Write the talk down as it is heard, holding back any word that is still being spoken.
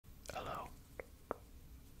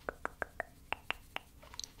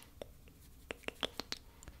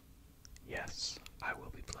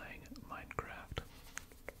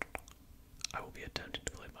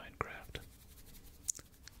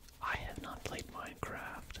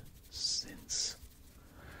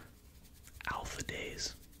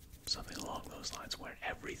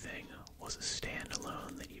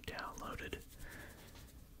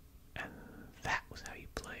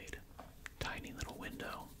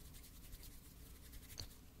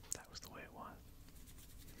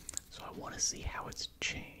to see how it's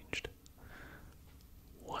changed.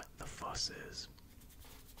 What the fuss is.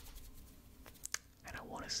 And I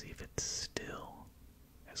want to see if it's still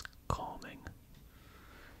as calming,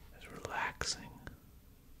 as relaxing,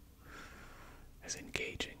 as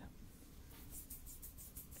engaging.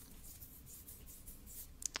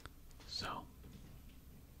 So,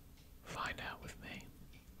 find out with me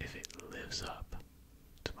if it lives up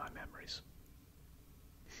to my memories.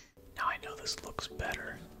 Now I know this looks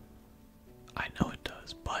better. I know it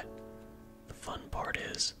does, but the fun part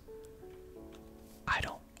is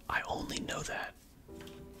I only know that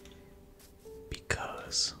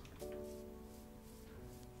because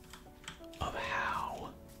of how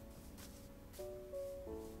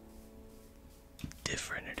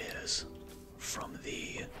different it is from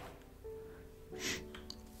the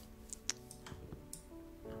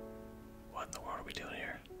what in the world are we doing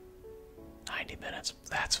here? 90 minutes.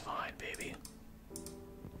 That's fine, baby.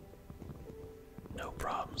 No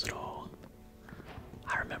problems at all.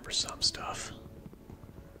 I remember some stuff.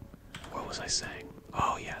 What was I saying?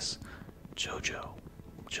 Oh, yes. JoJo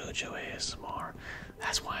ASMR.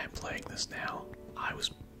 That's why I'm playing this now. I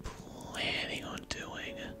was planning on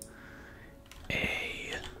doing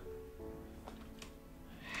a...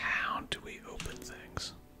 How do we open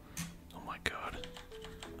things? Oh my god.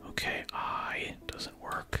 Okay, I doesn't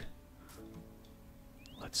work.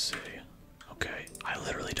 Let's see. Okay, I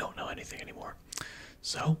literally don't know anything anymore.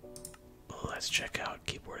 So, let's check out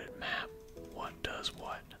keyworded map. What does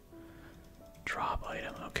what? Drop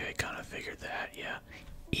item. Okay, kind of figured that, yeah.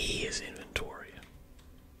 E is inventory.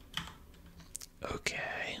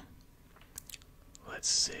 Okay. Let's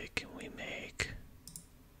see, can we make...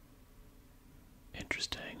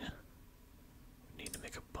 Interesting. We need to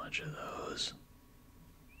make a bunch of those.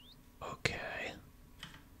 Okay.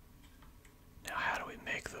 Now how do we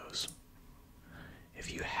make those?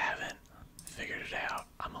 If you haven't figured it out,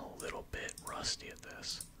 I'm a little bit rusty at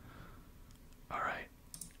this. Alright.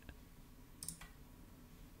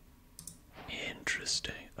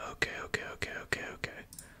 Interesting. Okay.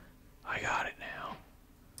 I got it now.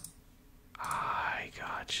 I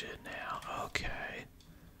got you now. Okay.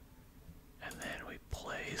 And then we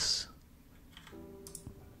place.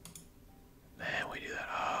 Then we do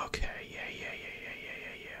that. Okay. Yeah.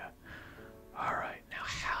 Alright, now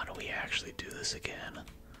how do we actually do this again?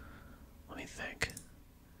 Let me think.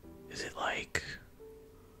 Is it like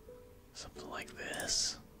something like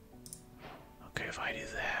this? Okay, if I do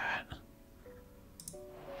that.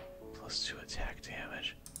 +2 attack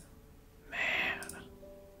damage. Man.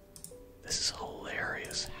 This is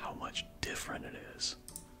hilarious how much different it is.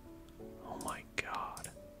 Oh my god.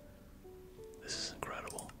 This is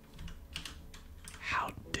incredible.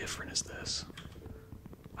 How different is this?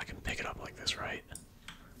 I can pick it up like this, right?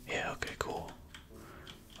 Yeah, okay, cool.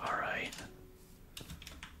 Alright.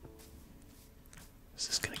 Is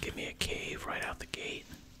this gonna give me a cave right out the gate?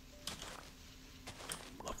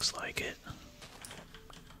 Looks like it.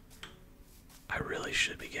 I really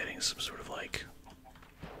should be getting some sort of like...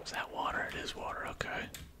 Is that water? It is water, okay.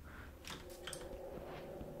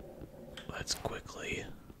 Let's quickly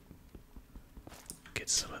get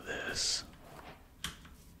some of this.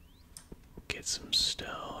 Get some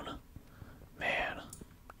stone. Man,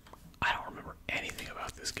 I don't remember anything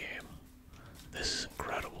about this game. This is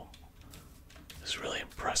incredible. This is really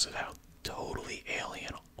impressive how totally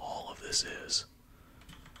alien all of this is.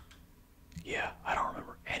 Yeah, I don't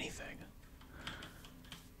remember anything.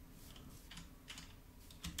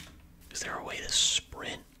 Is there a way to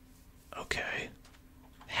sprint? Okay.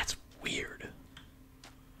 That's weird.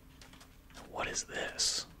 What is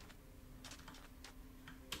this?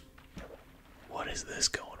 What is this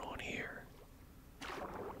going on here?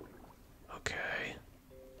 Okay.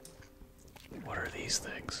 What are these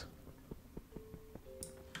things?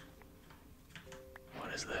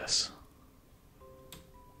 What is this?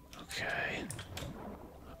 Okay.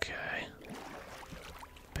 Okay.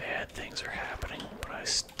 Bad things are happening, but I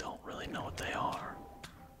don't really know what they are.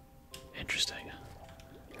 Interesting.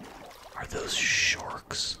 Are those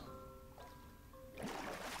sharks?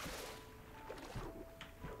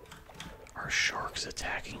 Are sharks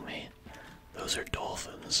attacking me? Those are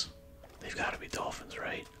dolphins. They've got to be dolphins,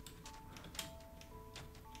 right?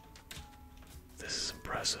 This is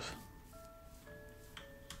impressive.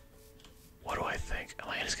 What do I think? Am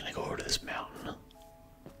I just gonna go over to this mountain?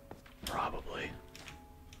 Probably.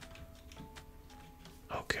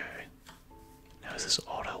 Okay. Now is this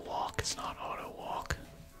auto walk? It's not auto walk.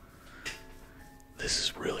 This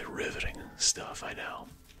is really riveting stuff, I know.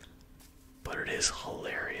 But it is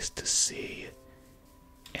hilarious to see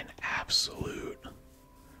an absolute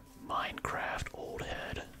Minecraft old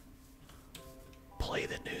head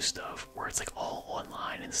new stuff where it's like all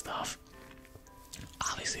online and stuff,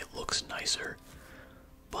 obviously it looks nicer,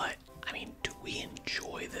 but I mean, do we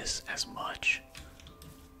enjoy this as much?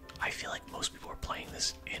 I feel like most people are playing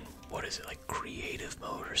this in, what is it, like creative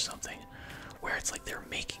mode or something, where it's like they're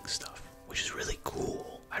making stuff, which is really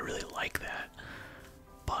cool. I really like that.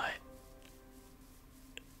 But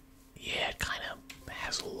yeah, it kind of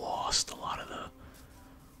has lost a lot of the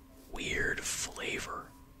weird flavor.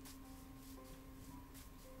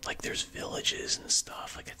 Like there's villages and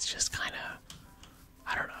stuff, like it's just kind of,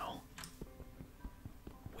 I don't know,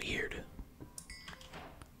 weird.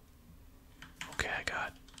 Okay, I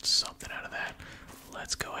got something out of that.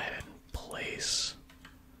 Let's go ahead and place.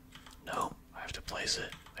 No, I have to place it.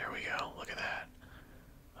 There we go. Look at that.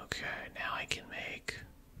 Okay, now I can make.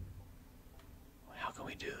 How can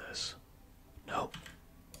we do this? Nope.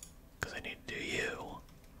 Because I need to do you.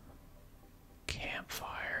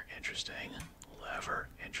 Campfire, interesting. Lever,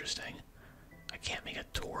 interesting. I can't make a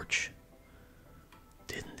torch.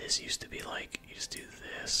 Didn't this used to be like you just do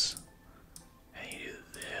this and you do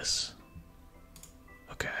this?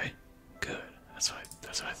 Okay, good. That's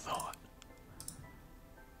what I thought.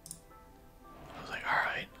 I was like,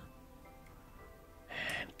 alright.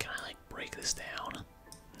 And can I like break this down?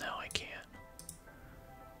 No, I can't.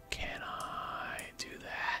 Can I do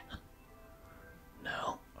that?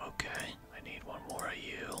 No? Okay. I need one more of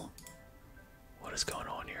you. What is going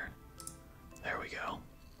on here? There we go.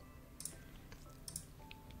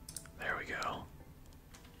 There we go.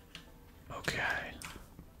 Okay.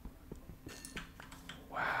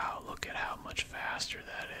 Wow, look at how much faster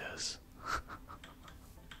that is.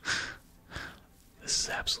 This is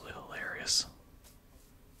absolutely hilarious.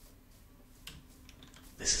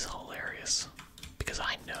 This is hilarious. Because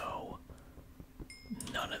I know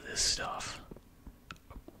none of this stuff.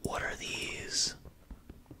 What are these?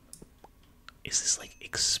 Is this like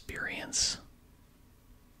experience?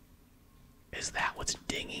 Is that what's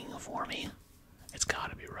dinging for me? It's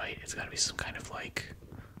gotta be, right? It's gotta be some kind of like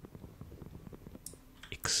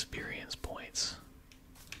experience points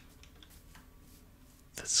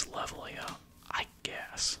that's leveling up, I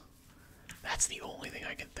guess. That's the only thing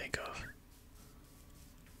I can think of.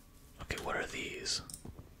 Okay, what are these?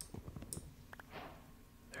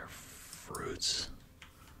 They're fruits,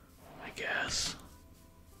 I guess.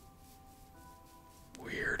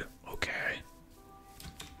 Weird. Okay.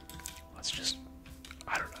 Let's just,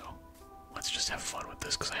 I don't know. Let's just have fun with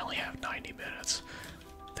this because I only have 90 minutes.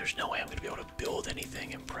 There's no way I'm going to be able to build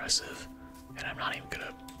anything impressive. And I'm not even going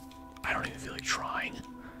to, I don't even feel like trying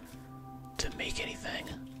to make anything.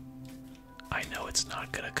 I know it's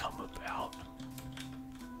not going to come about.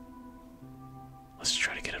 Let's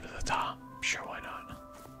try to get up to the top. Sure, why not?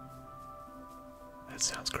 That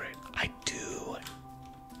sounds great.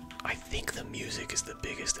 I think the music is the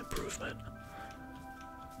biggest improvement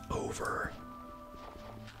over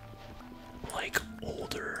like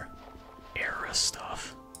older era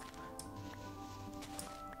stuff.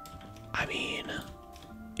 I mean,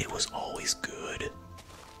 it was always good,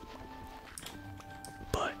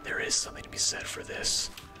 but there is something to be said for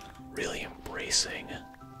this really embracing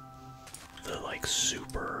the like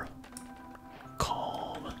super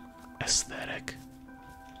calm aesthetic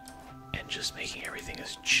and just making everything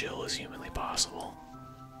as chill as humanly possible.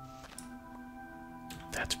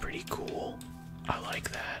 That's pretty cool. I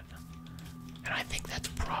like that. And I think that's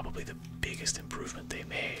probably the biggest improvement they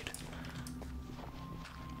made.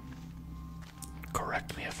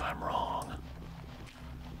 Correct me if I'm wrong.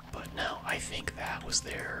 But no, I think that was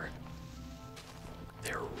their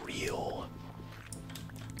real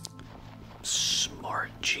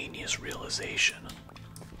smart genius realization.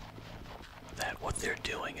 That what they're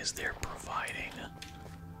doing is they're providing,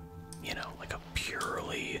 you know, like a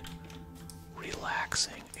purely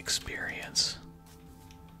relaxing experience.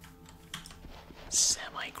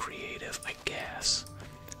 Semi-creative, I guess.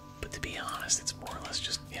 But to be honest, it's more or less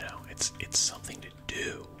just, you know, it's something to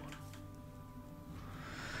do.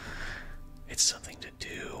 It's something to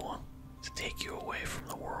do to take you away from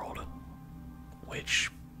the world,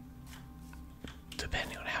 which,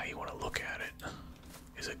 depending on how you want to look at it,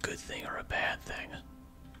 is a good thing or a bad thing.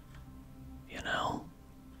 You know?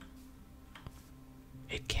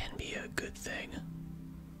 It can be a good thing,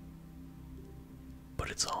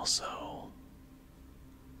 but it's also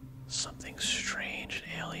something strange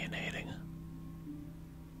and alienating.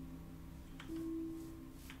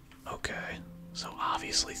 Okay, so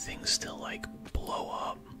obviously things still like blow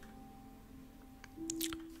up.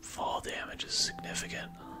 Fall damage is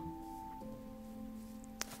significant.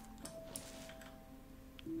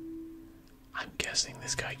 I'm guessing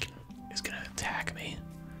this guy is gonna attack me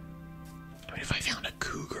I mean, if I found a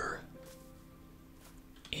cougar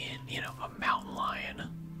in, a mountain lion,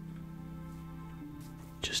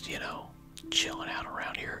 just, chilling out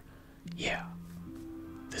around here, yeah,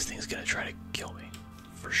 this thing's gonna try to kill me,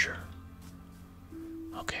 for sure.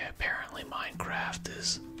 Okay, apparently Minecraft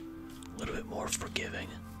is a little bit more forgiving.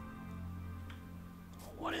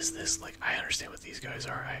 What is this? Like, I understand what these guys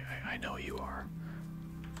are. I know you are.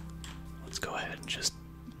 Let's go ahead and just...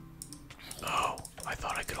 Oh, I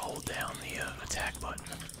thought I could hold down the attack button.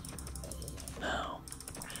 No.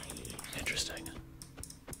 Interesting.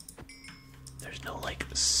 There's no, like,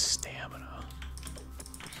 stamina.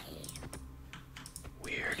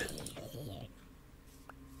 Weird.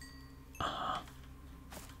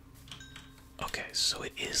 Okay, so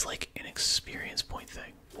it is like an experience point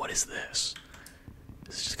thing. What is this?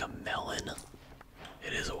 This is just like a melon.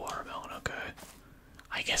 It is a watermelon, okay.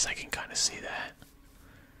 I guess I can kind of see that.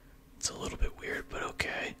 It's a little bit weird, but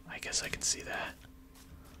okay. I guess I can see that.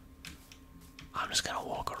 I'm just gonna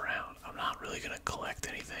walk around. I'm not really gonna collect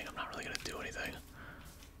anything. I'm not really gonna do anything.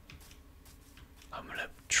 I'm gonna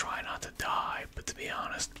try not to die, but to be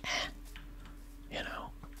honest,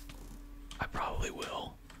 I probably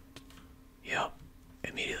will. Yep,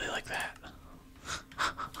 immediately like that.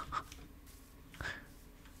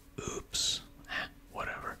 Oops.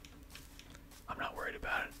 Whatever. I'm not worried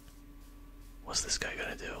about it. What's this guy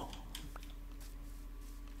gonna do?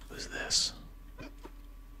 Who's this?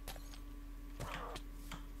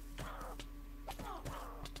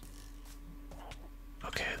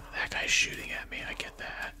 Okay, that guy's shooting at me. I get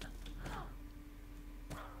that.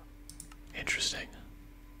 Interesting.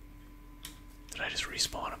 Did I just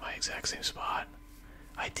respawn at my exact same spot?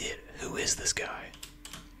 I did. Who is this guy?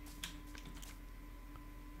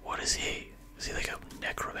 What is he? Is he like a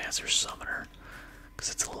necromancer summoner? Because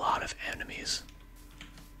it's a lot of enemies.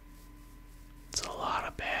 It's a lot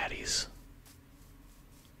of baddies.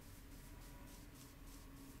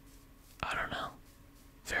 I don't know.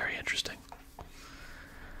 Very interesting.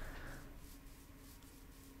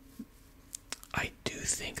 I do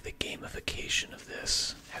think the gamification of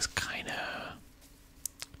this has kind of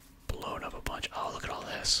blown up a bunch. Oh, look at all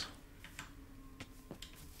this.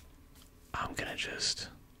 I'm gonna just...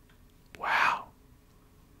 Wow.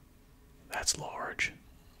 That's large.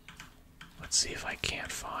 Let's see if I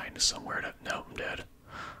can't find somewhere to... No, I'm dead.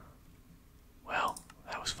 Well,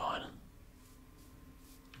 that was fun.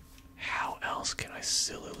 How else can I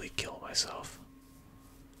sillily kill myself?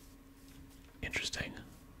 Interesting.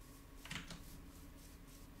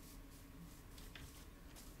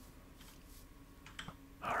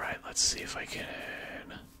 Alright, let's see if I can...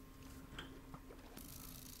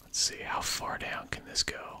 Let's see, how far down can this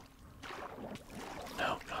go?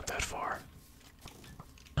 No, not that far.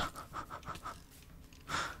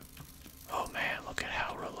 Oh man, look at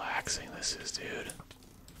how relaxing this is, dude.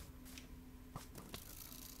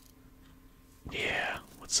 Yeah,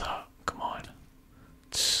 what's up? Come on.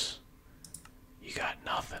 Tss. You got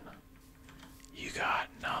nothing. You got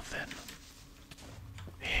nothing.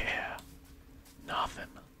 Yeah. Nothing.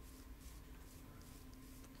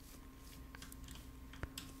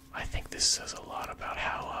 I think this says a lot about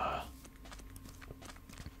how,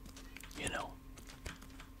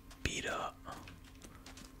 beat up.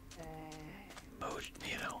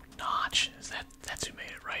 Notch. That's who made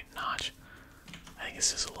it, right? Notch. I think it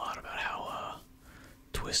says a lot about how,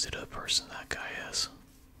 twisted a person that guy is.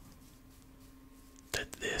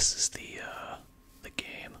 That this is the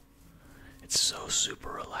game. It's so super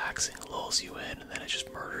relaxing, lulls you in, and then it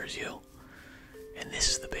just murders you. And this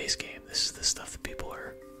is the base game. This is the stuff that people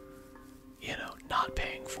are, not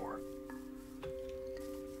paying for.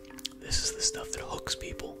 This is the stuff that hooks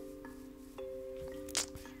people.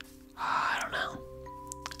 I don't know.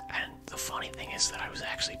 And the funny thing is that I was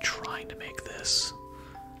actually trying to make this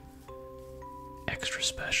extra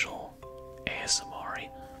special ASMR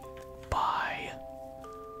by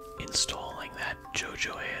installing that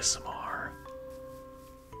JoJo ASMR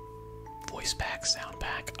voice pack, sound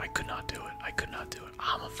pack. I could not do it. I could not do it.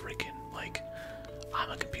 I'm a freaking, I'm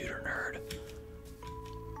a computer nerd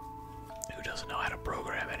who doesn't know how to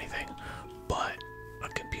program anything, but a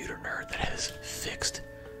computer nerd that has fixed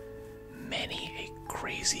many a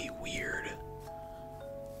crazy, weird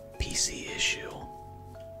PC issue.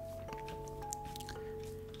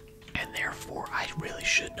 And therefore, I really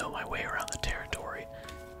should know my way around the territory.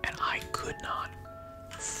 And I could not,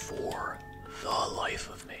 for the life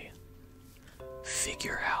of me,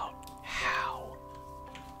 figure out how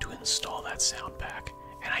to install that sound pack.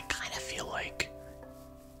 And I kind of feel like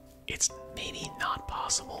it's maybe not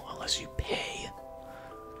possible unless you're paying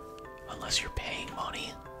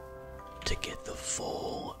money to get the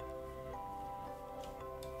full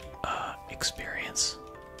experience?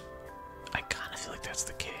 I kind of feel like that's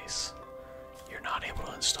the case. You're not able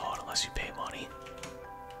to install it unless you pay money.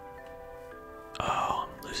 Oh,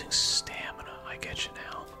 I'm losing stamina. I get you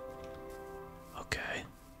now. Okay.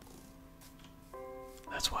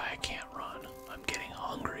 That's why I can't run. I'm getting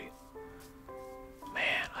hungry.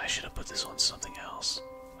 Man, I should have put this on something else.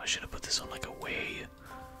 I should have put this on like a way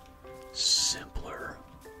simpler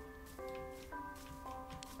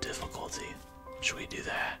difficulty. Should we do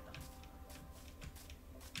that?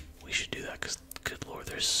 We should do that because, good lord,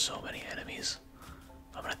 there's so many enemies.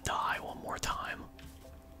 I'm gonna die one more time.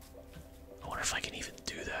 I wonder if I can even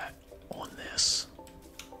do that on this.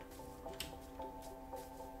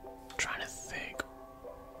 I'm trying to think.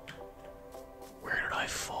 Where did I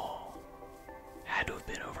fall? Had to have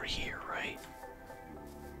been over here, right?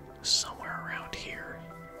 Somewhere around here.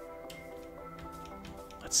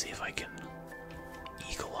 Let's see if I can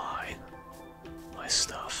eagle eye my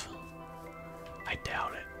stuff. I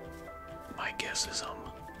doubt it. My guess is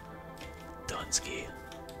I'm Dunsky.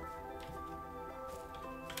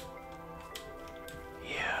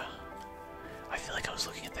 Yeah. I feel like I was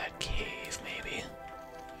looking at that cave, maybe.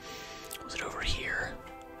 Was it over here?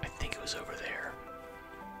 I think it was over there.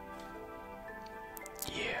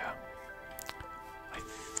 Yeah. I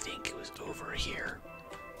think it was over here.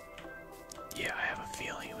 Yeah, I have a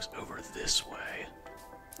feeling it was over this way.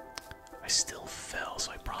 I still fell,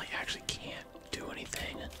 so I probably actually can't do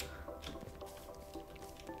anything.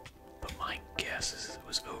 But my guess is it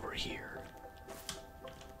was over here.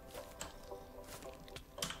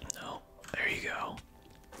 No, there you go.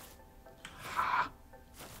 Ha!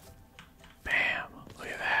 Bam! Look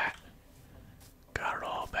at that. Got it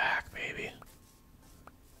all back, baby.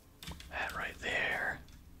 That right there.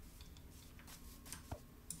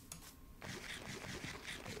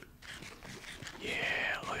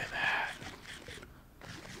 Yeah, look at that.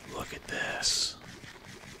 Look at this.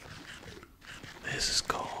 This is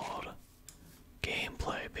called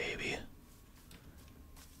gameplay, baby.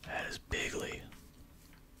 That is bigly.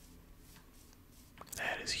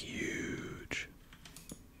 That is huge.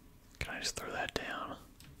 Can I just throw that down?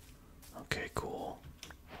 Okay, cool.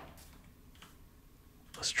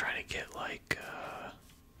 Let's try to get like,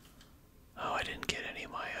 oh, I didn't get any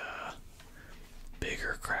of my,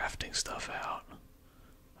 bigger crafting stuff out.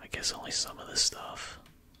 I guess only some of this stuff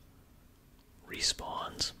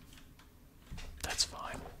respawns. That's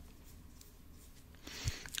fine.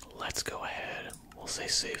 Let's go ahead. We'll say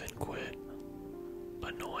save and quit.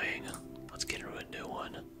 Annoying. Let's get into a new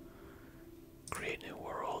one. Create new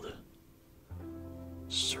world.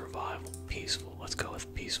 Survival, peaceful. Let's go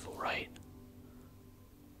with peaceful, right?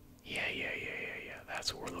 Yeah.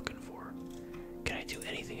 That's what we're looking for. Can I do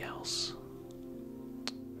anything else?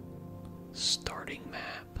 Starting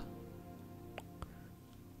map.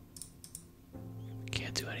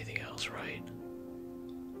 Can't do anything else, right?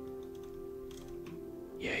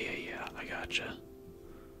 Yeah, I gotcha.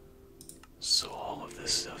 So all of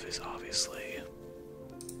this stuff is obviously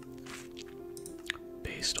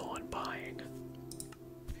based on buying.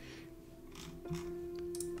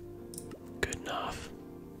 Good enough.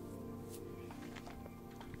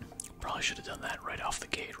 Probably should have done that right off the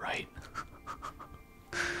gate, right?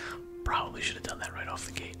 Probably should have done that right off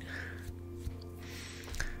the gate.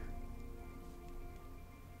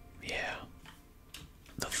 Yeah.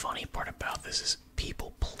 The funny part about this is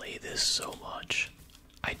people play this so much.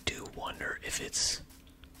 I do wonder if it's,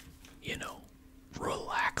 you know,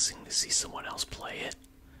 relaxing to see someone else play it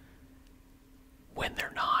when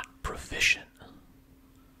they're not proficient.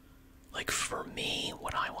 Like for me,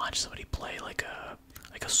 when I watch somebody play like a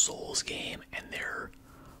Souls game and they're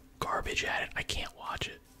garbage at it, I can't watch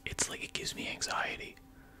it. It's like it gives me anxiety.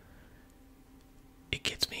 It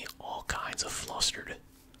gets me all kinds of flustered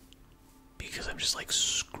because I'm just like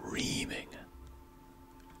screaming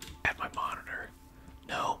at my monitor.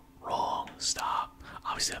 No, wrong, stop.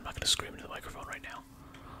 Obviously I'm not going to scream into the microphone right now,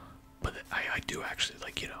 but I do actually,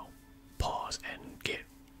 like, you know, pause and get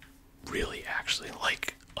really actually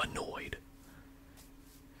like annoyed.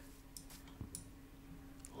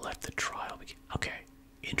 Let the trial begin. Okay,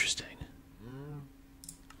 interesting.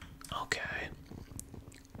 Okay.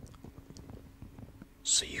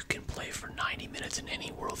 So you can play for 90 minutes in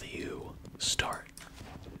any world that you start.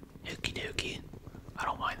 Okie dokie. I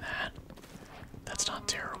don't mind that. That's not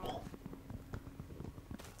terrible.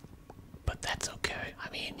 But that's okay. I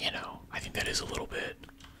mean, you know, I think that is a little bit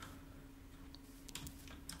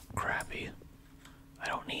crappy. I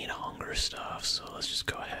don't need hunger stuff, so let's just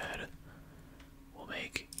go ahead. We'll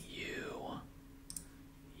make you.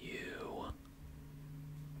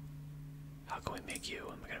 How can we make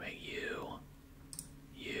you? I'm gonna make you.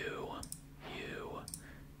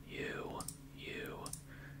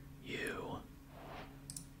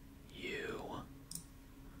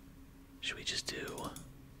 we just do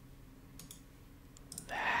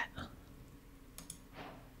that?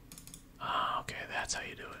 Ah, okay, that's how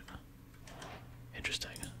you do it.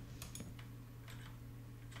 Interesting.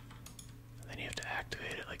 And then you have to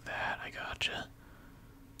activate it like that. I gotcha.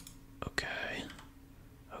 Okay.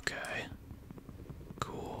 Okay.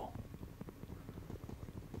 Cool.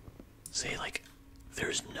 See, like,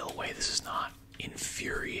 there's no way this is not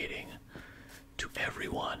infuriating to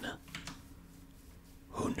everyone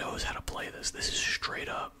who knows how to play this. This is straight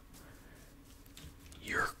up.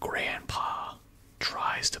 Your grandpa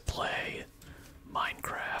tries to play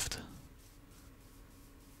Minecraft.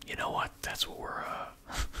 You know what? That's what we're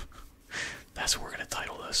that's what we're gonna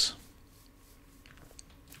title this.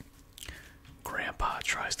 Grandpa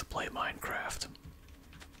tries to play Minecraft.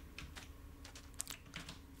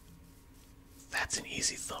 That's an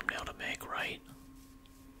easy thumbnail to make, right?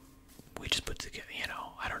 We just put together, you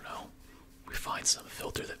know, I don't know. We find some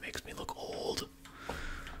filter that makes me look old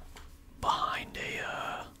behind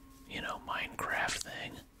a, you know, Minecraft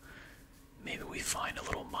thing. Maybe we find a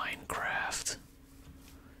little Minecraft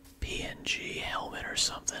PNG helmet or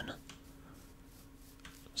something.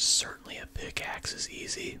 Certainly a pickaxe is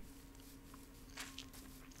easy.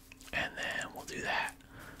 And then we'll do that.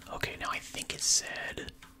 Okay, now I think it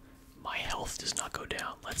said my health does not go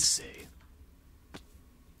down. Let's see.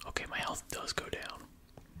 Okay, my health does go down.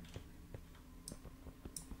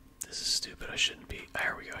 This is stupid. I shouldn't be.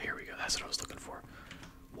 Here we go. Here we go. That's what I was looking for.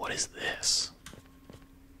 What is this?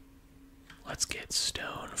 Let's get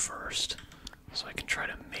stone first, so I can try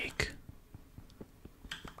to make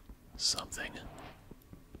something.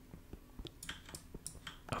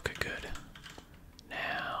 Okay, good.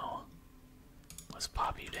 Now, let's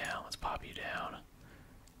pop you down. Let's pop you down.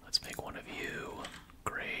 Let's make one of you.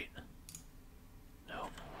 Great.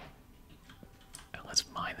 Nope. And let's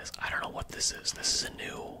mine this. I don't know what this is. This is a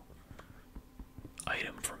new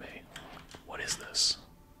item for me. What is this?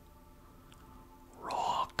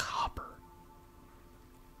 Raw copper.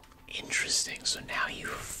 Interesting. So now you're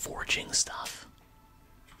forging stuff.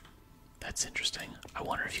 That's interesting. I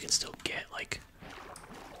wonder if you can still get, like,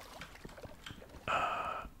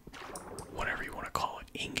 whatever you want to call it,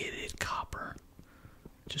 ingoted copper.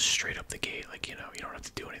 Just straight up the gate, like, you know, you don't have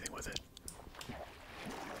to do anything with it.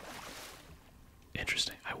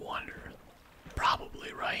 Interesting. I wonder.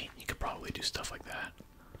 Probably, right? You could probably do stuff like that.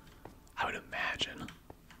 I would imagine.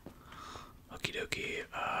 Okie dokie.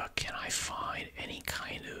 Can I find any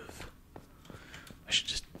kind of... I should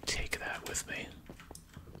just take that with me.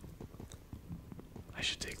 I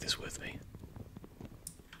should take this with me.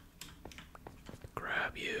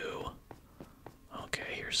 Grab you.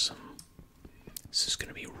 Okay, here's some... This is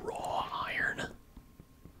gonna be raw iron.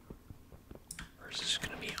 Or is this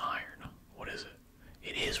gonna be iron? What is it?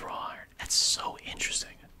 It is raw iron. That's so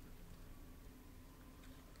interesting.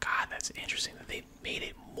 God, that's interesting that they made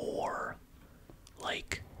it more,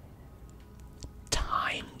 like,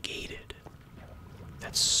 time-gated.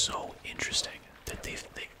 That's so interesting that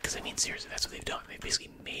because I mean, seriously, that's what they've done. They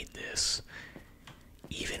basically made this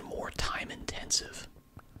even more time-intensive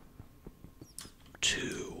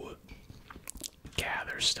to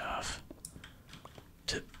gather stuff,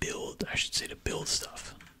 to build, I should say, to build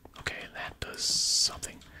stuff. Okay, and that does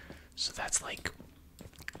something. So that's like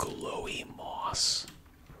glowy moss.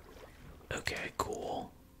 Okay,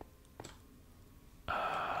 cool.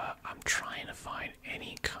 I'm trying to find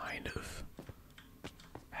any kind of...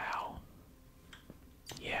 Ow.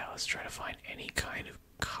 Yeah, let's try to find any kind of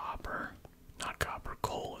copper. Not copper,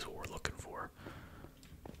 coal is what we're looking for.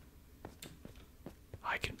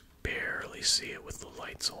 I can barely see it with the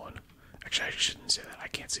lights on. Actually, I shouldn't say that. I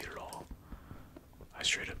can't see it at all. I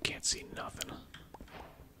straight up can't see nothing.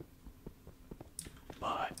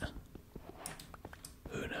 But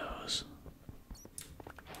who knows?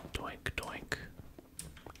 Doink, doink.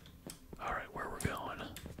 Alright, where we're going.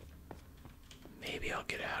 Maybe I'll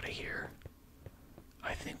get out of here.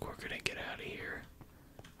 I think we're gonna get out of here.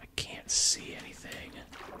 I can't see anything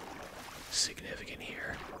significant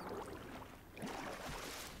here.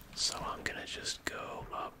 So I'm gonna just go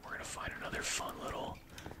up. We're gonna find another fun little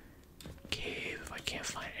cave. If I can't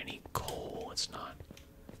find any coal, it's not...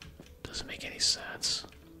 Doesn't make any sense.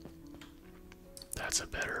 That's a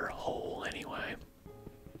better hole anyway.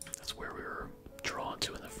 That's where we were drawn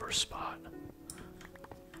to in the first spot.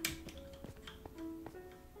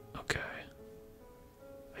 Okay.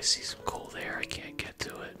 I see some coal there. I can't get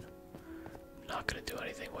to it. I'm not gonna do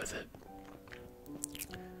anything with it.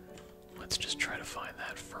 Let's just try to find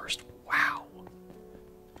that first. Wow!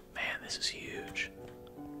 Man, this is huge.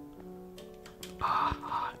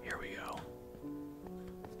 Here we go.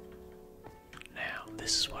 Now, Now,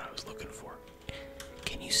 this is what I was looking for.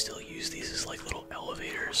 Can you still use these as like little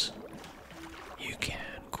elevators? You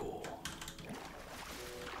can, cool.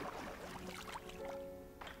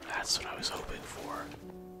 That's what I was hoping for.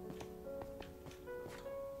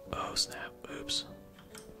 Oh snap, oops.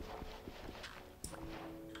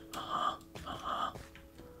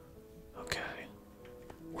 Okay.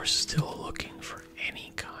 We're still looking for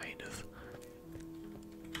any kind of...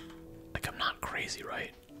 Like, I'm not crazy,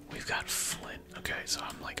 right? We've got flint. Okay, so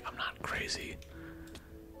I'm not crazy.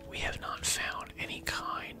 We have not found any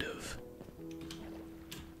kind of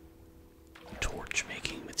torch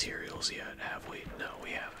making materials yet, have we? No,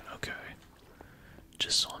 we haven't. Okay.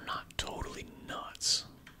 Just so I'm not totally nuts.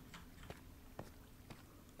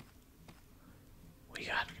 We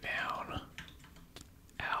got down.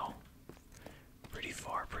 Ow. Pretty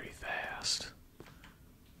far, pretty fast.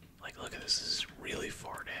 Like, look at this. This is really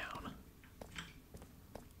far down.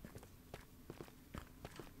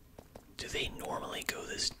 Do they normally go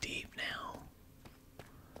this deep now?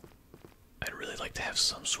 I'd really like to have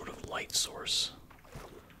some sort of light source.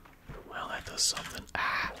 Well, that does something.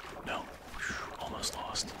 Ah! No. Almost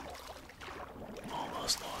lost.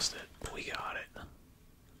 Almost lost it. But we got it.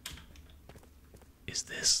 Is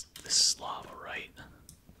this is lava, right?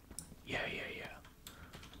 Yeah.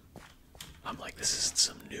 I'm like, this isn't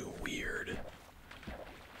some new weird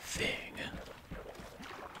thing.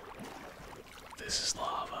 This is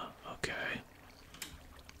lava, okay.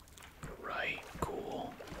 Right,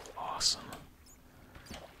 cool, awesome,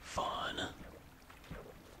 fun.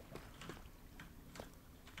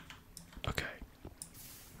 Okay.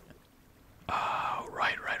 Oh,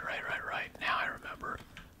 right. Now I remember.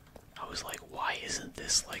 I was like, why isn't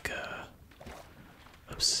this like a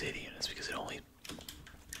obsidian? It's because it only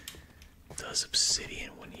does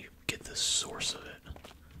obsidian when you get the source of it.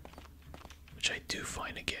 Which I do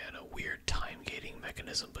find, again, a weird time gating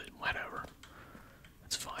mechanism, but whatever.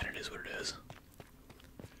 It's fine, it is what it is.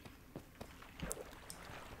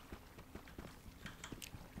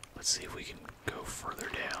 Let's see if we can go further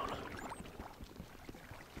down.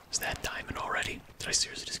 Is that diamond already? Did I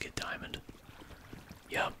seriously just get diamond?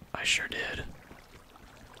 Yup, I sure did.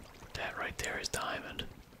 That right there is diamond.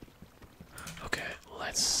 Okay,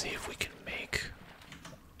 let's see if we can make...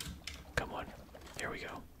 Come on, here we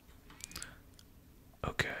go.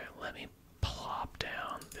 Okay, let me plop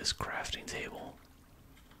down this crafting table.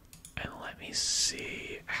 And let me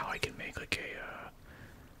see how I can make like a,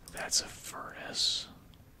 that's a furnace.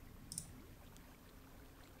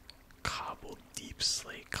 Cobble, deep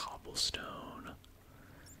slate, cobblestone.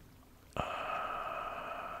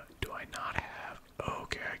 Do I not have,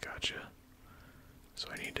 okay, I gotcha. So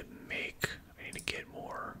I need to get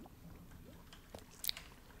more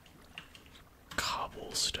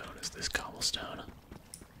cobblestone. Is this cobblestone?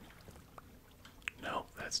 No,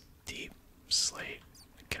 that's deep slate.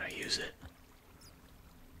 Can I use it?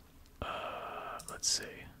 Let's see.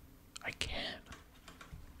 I can.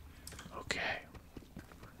 Okay.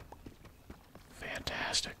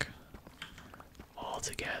 Fantastic. All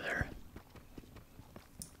together.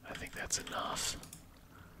 I think that's enough.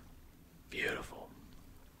 Beautiful.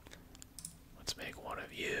 Let's make one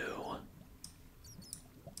of you.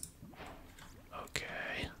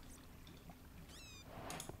 Okay.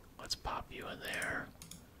 Let's pop you in there.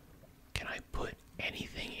 Can I put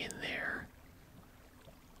anything in there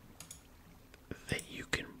that you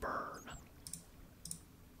can burn?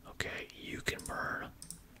 Okay, you can burn.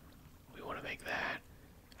 We want to make that.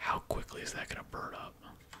 How quickly is that going to burn up?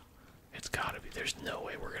 It's got to be. There's no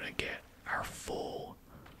way we're going to get our full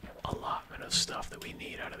allotment of stuff that we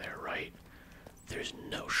need out of there, right? There's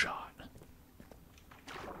no shot.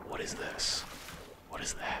 What is this? What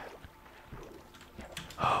is that?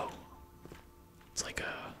 Oh. It's like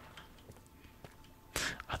a...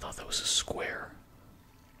 I thought that was a square.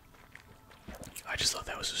 I just thought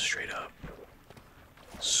that was a straight up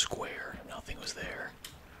square. Nothing was there.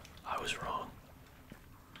 I was wrong.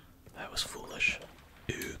 That was foolish.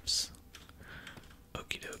 Oops.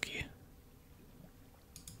 Okie dokie.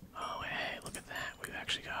 Oh, hey, look at that. We've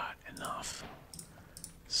actually got enough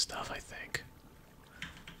stuff, I think.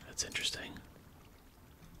 That's interesting.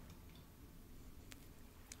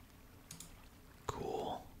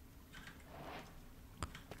 Cool.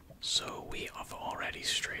 So we have already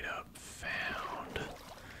straight up found,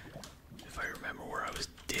 if I remember where I was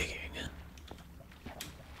digging.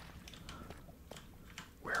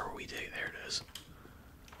 Where were we digging? There it is.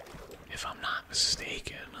 If I'm not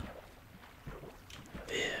mistaken,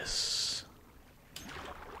 this,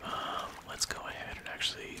 let's go ahead and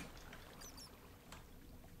actually,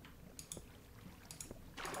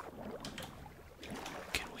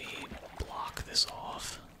 can we block this off?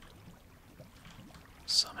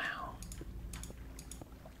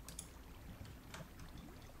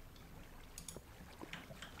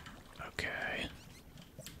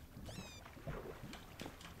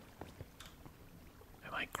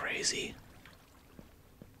 crazy?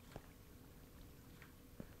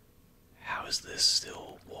 How is this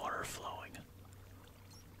still water flowing?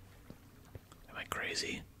 Am I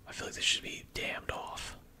crazy? I feel like this should be dammed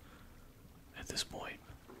off at this point.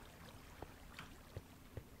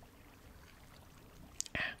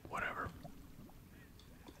 Whatever.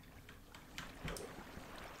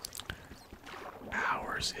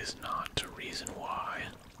 Ours is not to reason why.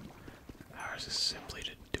 Ours is simply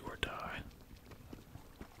to do or die.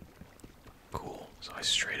 Cool. So I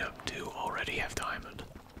straight up do already have diamond.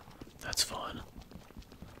 That's fun.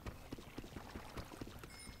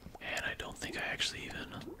 And I don't think I actually even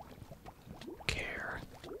care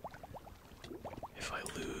if I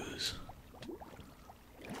lose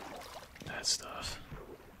that stuff.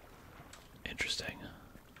 Interesting.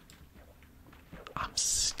 I'm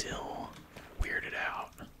still weirded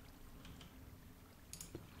out.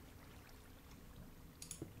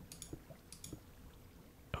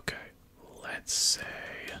 Okay, let's say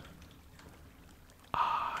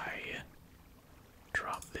I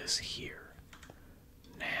drop this here.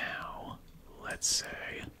 Now, let's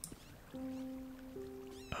say,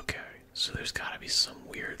 okay, so there's gotta be some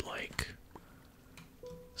weird, like,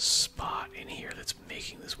 spot in here that's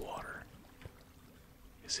making this water.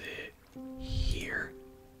 Is it here?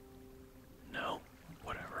 No,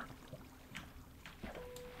 whatever.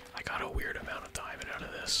 I got a weird amount of diamond out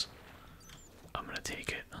of this. I'm gonna take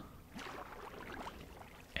it.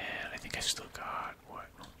 And I think I still got, what?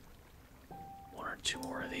 One or two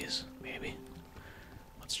more of these, maybe?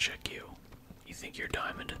 Let's check you. You think you're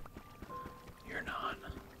diamond? You're not.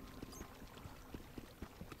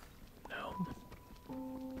 No.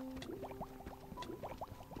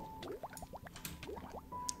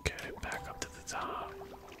 Okay, back up to the top.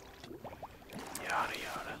 Yada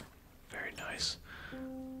yada. Very nice.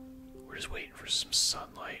 We're just waiting for some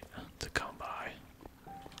sunlight to come by.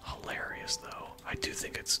 Hilarious though. I do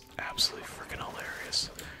think it's absolutely freaking hilarious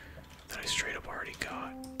that I straight up already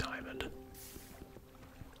got diamond.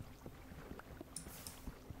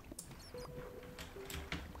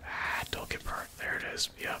 Ah, don't get burnt. There it is.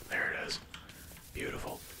 Yep, there it is.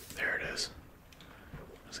 Beautiful. There it is.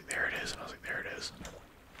 I was like, there it is, and I was like, there it is.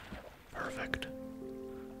 Perfect.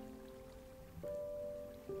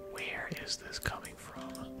 Where is this coming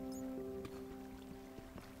from?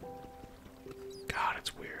 God,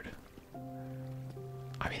 it's weird.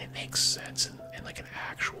 I mean, it makes sense in like an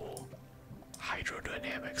actual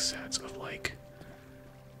hydrodynamic sense of like,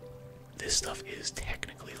 this stuff is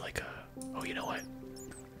technically like a, oh, you know what?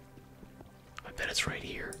 I bet it's right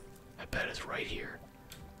here. I bet it's right here.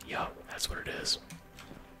 Yup, that's what it is.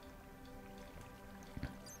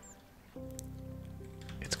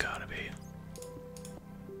 It's gotta be.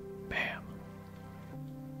 Bam.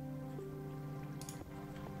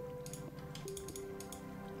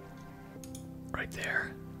 Right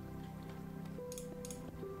there.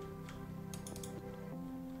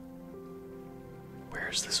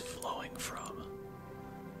 Where's this flowing from?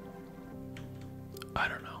 I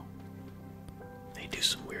don't know. They do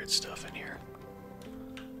some weird stuff in here.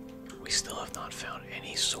 We still have not found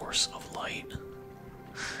any source of light.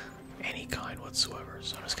 Any kind whatsoever.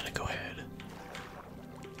 So I'm just gonna go ahead.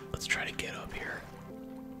 Let's try to get up here.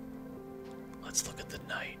 Let's look at the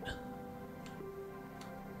night.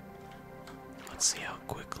 Let's see how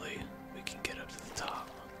quickly we can get up to the top.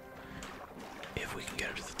 If we can get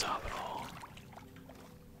up to the top at all.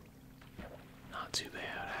 Not too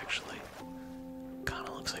bad, actually.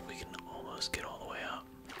 Kinda looks like we can almost get all the way up.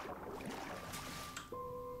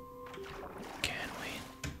 Can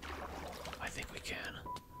we? I think we can.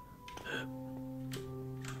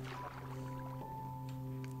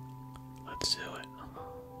 Let's do it.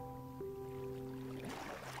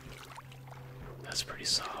 That's pretty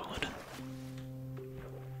solid.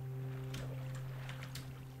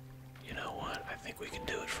 You know what? I think we can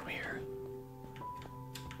do it from here.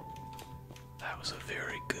 That was a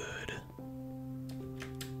very good.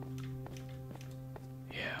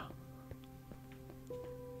 Yeah.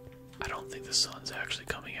 I don't think the sun's actually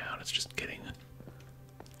coming out, it's just getting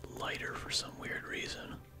lighter for some weird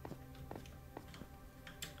reason.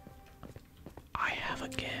 I have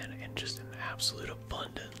again, in just an absolute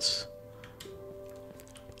abundance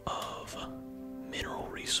of mineral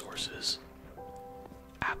resources.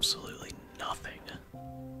 Absolutely nothing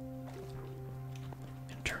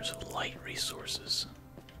in terms of light resources.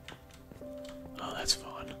 Oh, that's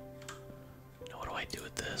fun. Now what do I do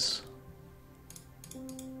with this?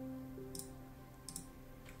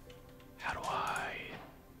 How do I...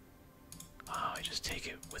 Oh, I just take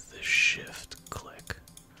it with the shift click.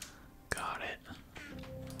 Got it.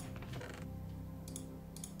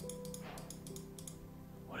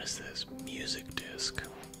 What is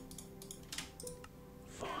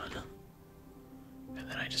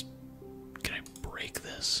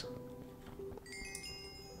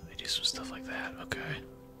like that. Okay.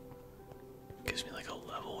 Gives me like a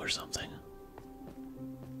level or something.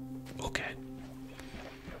 Okay.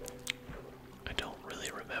 I don't really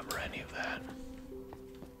remember any of that.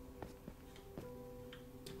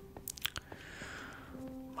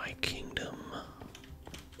 My kingdom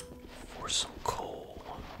for some coal.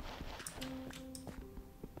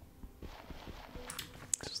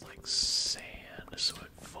 This is like sand, so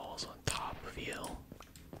it falls on top of you.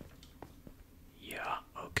 Yeah,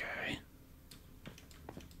 okay.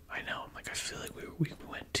 I know, like I feel like we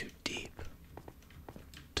went too deep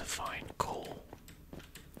to find coal.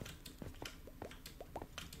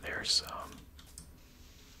 There's some.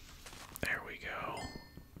 There we go.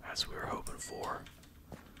 That's what we were hoping for.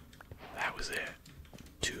 That was it.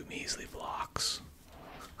 2 measly blocks.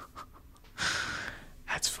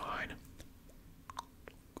 That's fine.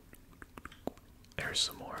 There's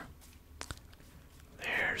some more.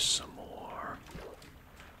 There's some more.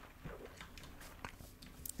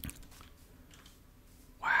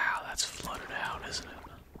 Wow, that's flooded out, isn't it?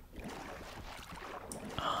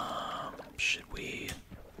 Should we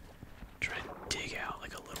try to dig out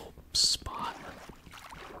like a little spot?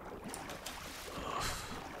 Ugh.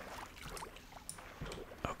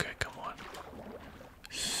 Okay, come on.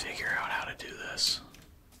 Figure out how to do this.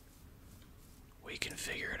 We can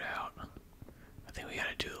figure it out. I think we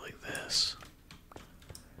gotta do it like this.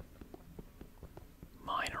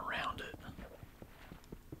 Mine around it.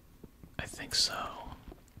 I think so.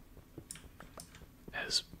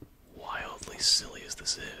 As wildly silly as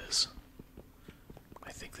this is,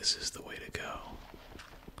 I think this is the way to go.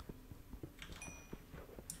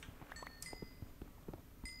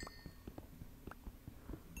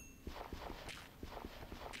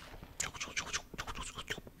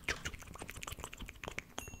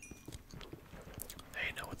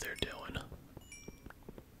 They know what they're doing.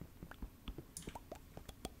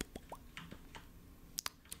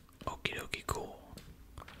 Okie dokie, cool.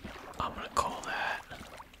 I'm gonna call that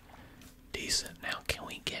decent. Now, can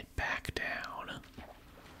we get back down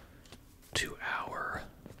to our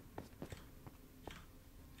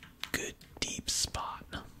good deep spot?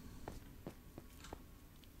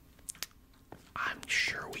 I'm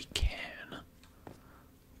sure we can.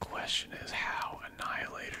 Question is, how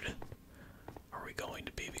annihilated are we going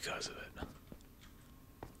to be because of it?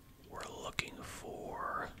 We're looking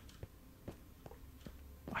for...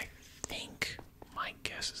 I think my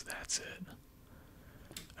guess is that's it.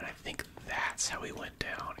 And I think that's how we went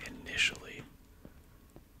down initially.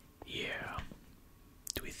 Yeah.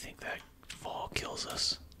 Do we think that fall kills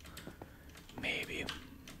us? Maybe.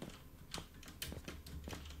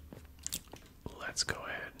 Let's go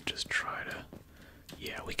ahead and just try to...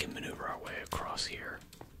 Yeah, we can maneuver our way across here.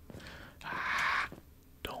 Ah!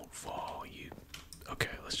 Don't fall, you... Okay,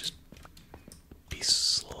 let's just be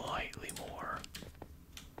slightly more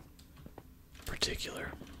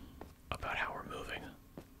particular about how we're moving.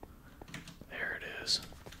 There it is.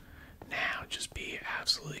 Now just be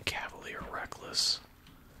absolutely cavalier reckless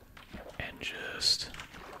and just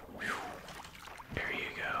whew, there you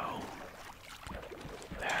go.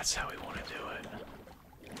 That's how we want to do it.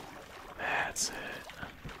 That's it.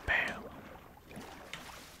 Bam.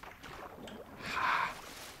 Ha.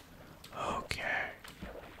 Okay.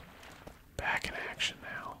 Back in action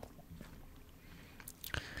now.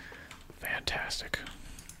 Fantastic.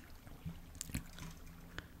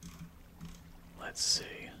 Let's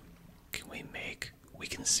see. Can we make... We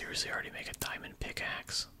can seriously already make a diamond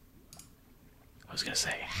pickaxe. I was gonna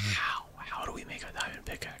say, how? How do we make a diamond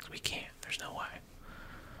pickaxe? We can't. There's no way.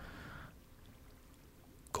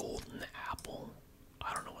 Golden apple.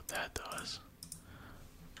 I don't know what that does.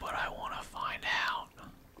 But I want to find out.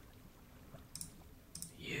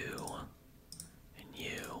 You. And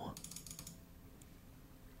you.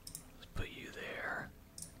 Let's put you there.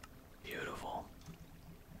 Beautiful.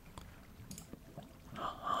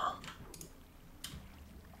 Uh-huh.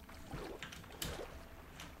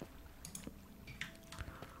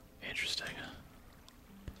 Interesting.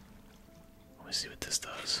 Let me see what this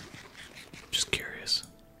does. Just curious.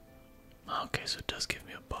 Okay, so it does give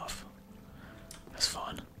me a buff. That's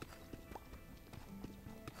fun.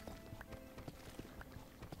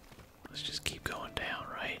 Let's just keep going down,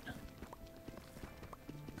 right?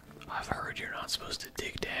 I've heard you're not supposed to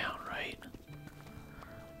dig down, right?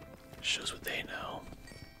 Shows what they know.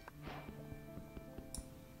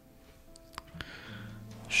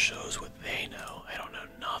 Shows what they know. I don't know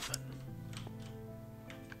nothing.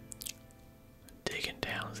 Digging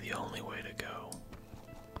down is the only way to go.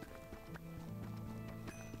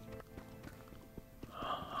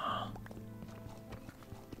 Uh-huh.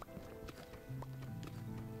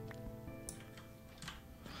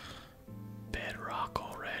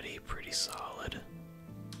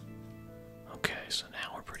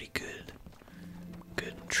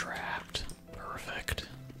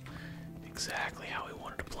 exactly how we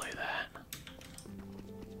wanted to play that.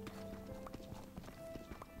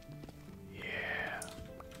 Yeah.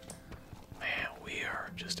 Man, we are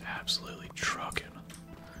just absolutely trucking.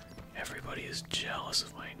 Everybody is jealous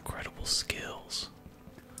of my incredible skills.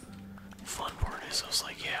 The fun part is, I was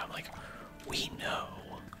like, yeah, I'm like, we know.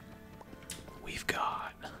 We've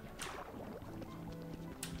got.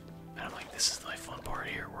 And I'm like, this is my fun part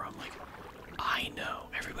here, where I'm like, I know,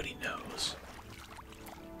 everybody knows.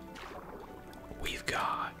 We've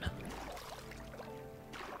got.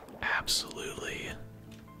 Absolutely.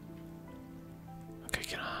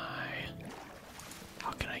 Okay,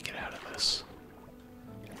 how can I get out of this?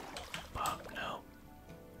 No.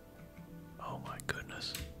 Oh my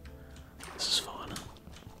goodness. This is fun.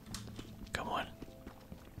 Come on.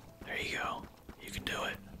 There you go. You can do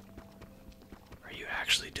it. Are you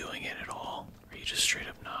actually doing it at all? Or are you just straight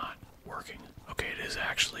up not working? Okay, it is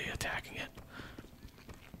actually attacking it.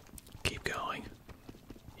 Keep going.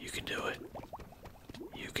 You can do it.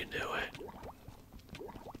 You can do it.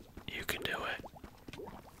 You can do it.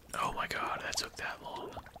 Oh my god, that took that long.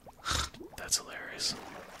 That's hilarious.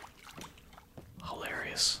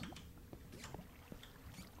 Hilarious.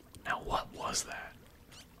 Now what was that?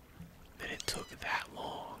 That it took that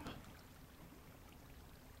long?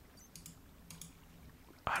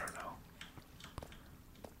 I don't know.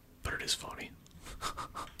 But it is funny.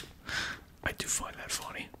 I do find that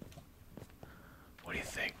funny. What do you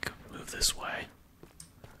think? Move this way?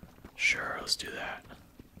 Sure, let's do that.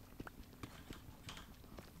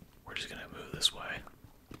 We're just gonna move this way.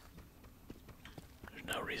 There's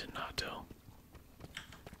no reason not to.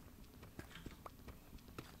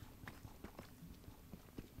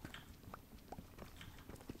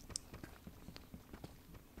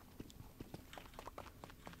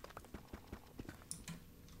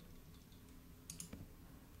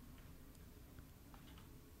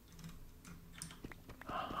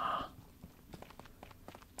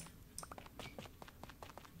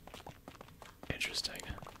 Interesting.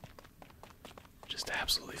 Just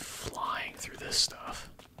absolutely flying through this stuff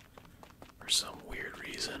for some weird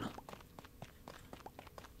reason.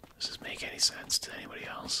 Does this make any sense to anybody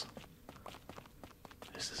else?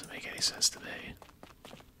 This doesn't make any sense to me.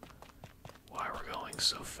 Why we're going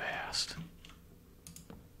so fast.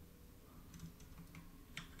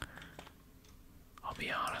 I'll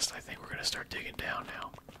be honest, I think we're gonna start digging down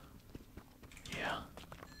now. Yeah.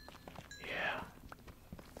 Yeah.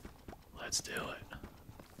 Let's do it.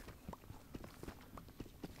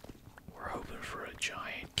 We're hoping for a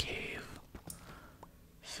giant cave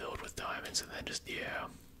filled with diamonds and then just, yeah.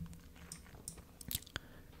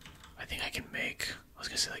 I think I can make, I was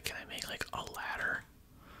gonna say, like, can I make, like, a ladder?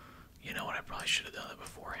 You know what, I probably should have done that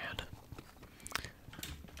beforehand.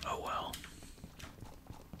 Oh well.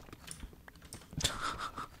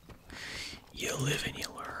 You live and you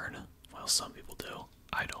learn. Well, some people do.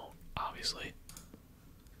 I don't, obviously.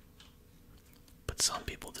 But some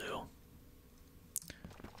people do.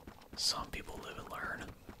 Some people live and learn.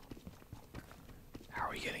 How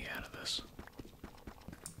are we getting out of this?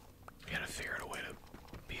 We gotta figure out a way to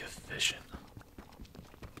be efficient.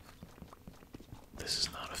 This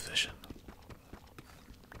is not efficient.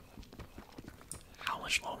 How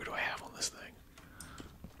much longer do I have on this thing?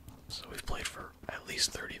 So we've played for at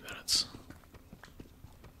least 30 minutes.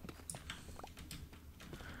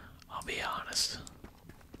 I'll be honest.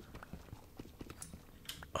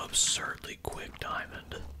 Absurdly quick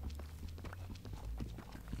diamond.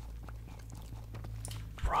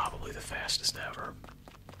 Probably the fastest ever.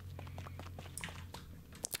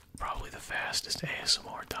 Probably the fastest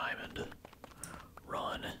ASMR diamond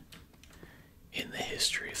run in the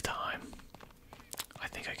history of time. I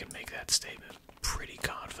think I can make that statement pretty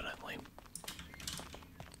confidently.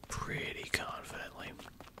 Pretty confidently.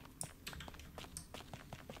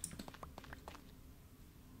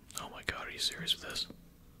 Oh my god, are you serious with this?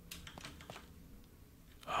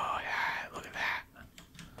 Oh yeah, look at that.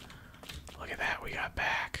 Look at that, we got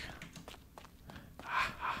back.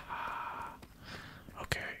 Ah, ha, ha.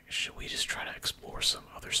 Okay, should we just try to explore some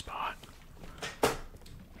other spot?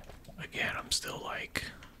 Again, I'm still like,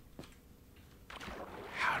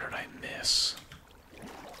 how did I miss?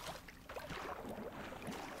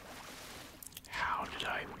 How did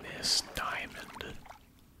I miss diamond?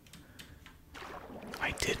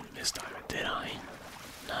 I didn't miss diamond, did I?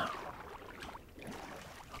 No.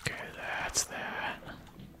 Okay, that's that.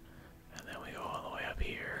 And then we go all the way up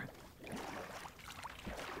here.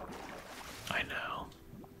 I know.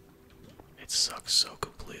 It sucks so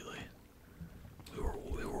completely.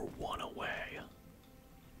 We were one away.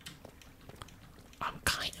 I'm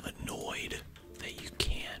kind of annoyed that you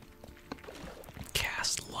can't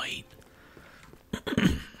cast light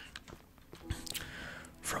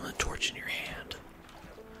from the torch in your hand.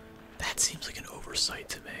 That seems like an oversight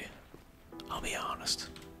to me. I'll be honest.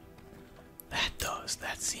 That does.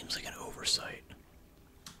 That seems like an oversight.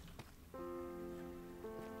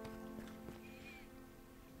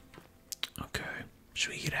 Okay.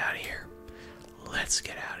 Should we get out of here? Let's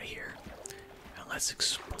get out of here. And let's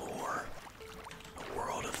explore the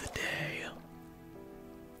world of the day.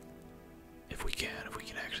 If we can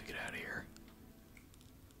actually get out of here.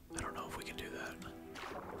 I don't know if we can do that.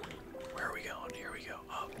 Where are we going? Here we go.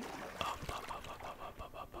 Up, up, up, up, up, up, up,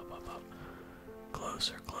 up, up, up, up, up.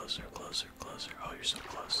 Closer, closer, closer, closer. Oh, you're so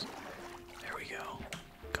close. There we go.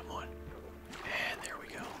 Come on. And there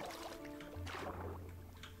we go.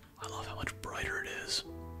 I love how much brighter it is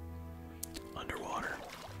underwater.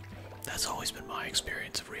 That's always been my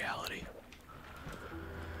experience of reality.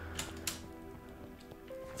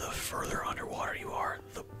 The further underwater you are,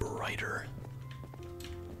 the brighter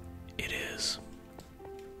it is.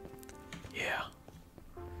 Yeah.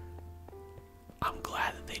 I'm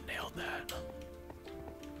glad that they nailed that.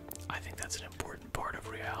 I think that's an important part of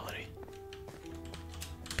reality.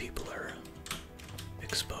 People are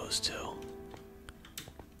exposed to.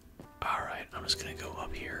 Alright, I'm just gonna go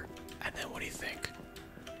up here. And then what do you think?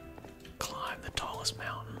 Climb the tallest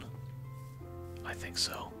mountain. I think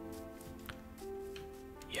so.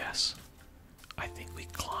 Yes. I think we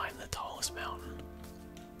climb the tallest mountain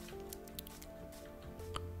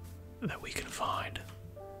that we can find.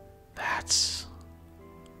 That's...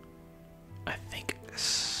 I think...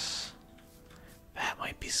 that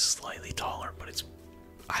might be slightly taller, but it's...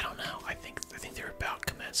 I don't know. I think they're about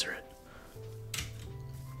commensurate.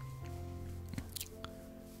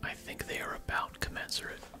 I think they are about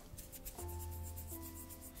commensurate.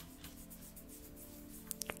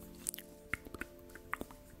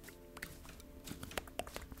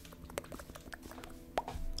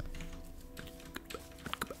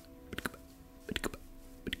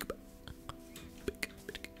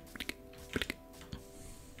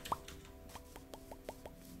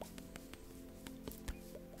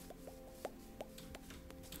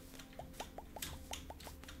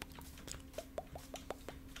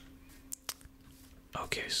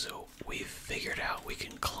 Okay, so we've figured out we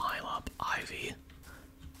can climb up Ivy.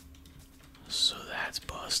 So that's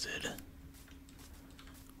busted.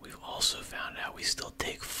 We've also found out we still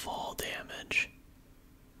take fall damage.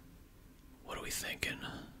 What are we thinking?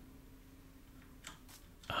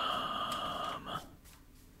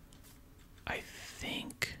 I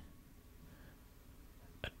think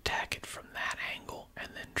attack it from that angle and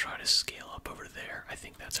then try to scale up over there. I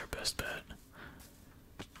think that's our best bet.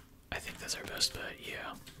 I think that's our best bet,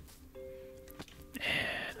 yeah.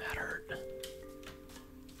 And that hurt.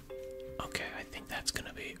 Okay, I think that's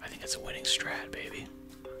gonna be... I think that's a winning strat, baby.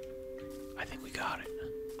 I think we got it.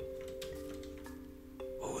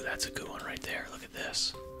 Ooh, that's a good one right there. Look at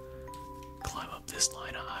this. Climb up this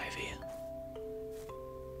line of ivy.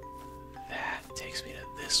 That takes me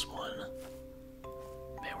to this one.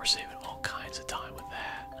 Man, we're saving all kinds of time with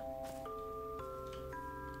that.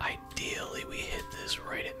 Ideally, we hit this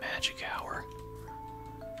right at magic hour.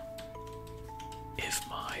 If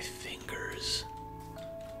my fingers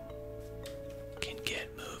can get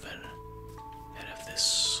moving, and if this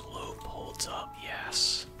slope holds up,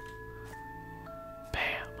 yes.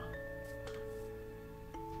 Bam.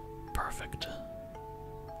 Perfect.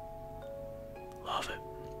 Love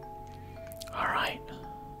it. Alright.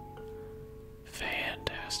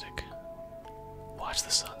 Fantastic. Watch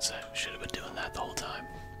the sunset. Should have been doing that the whole time.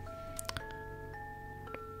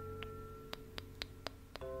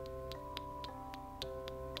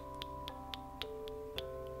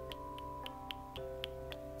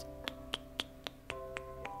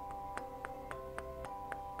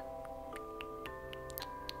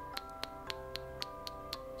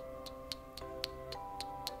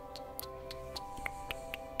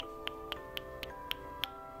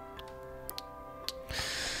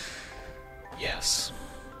 Yes,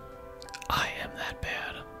 I am that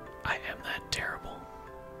bad. I am that terrible.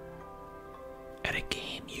 At a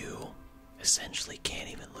game you essentially can't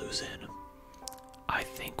even lose in, I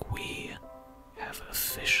think we have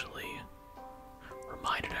officially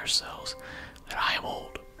reminded ourselves that I am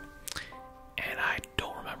old and I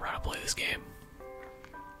don't remember how to play this game.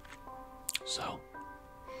 So,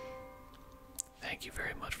 thank you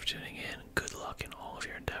very much for tuning in. Good luck in all of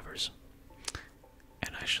your endeavors.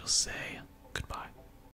 And I shall say goodbye.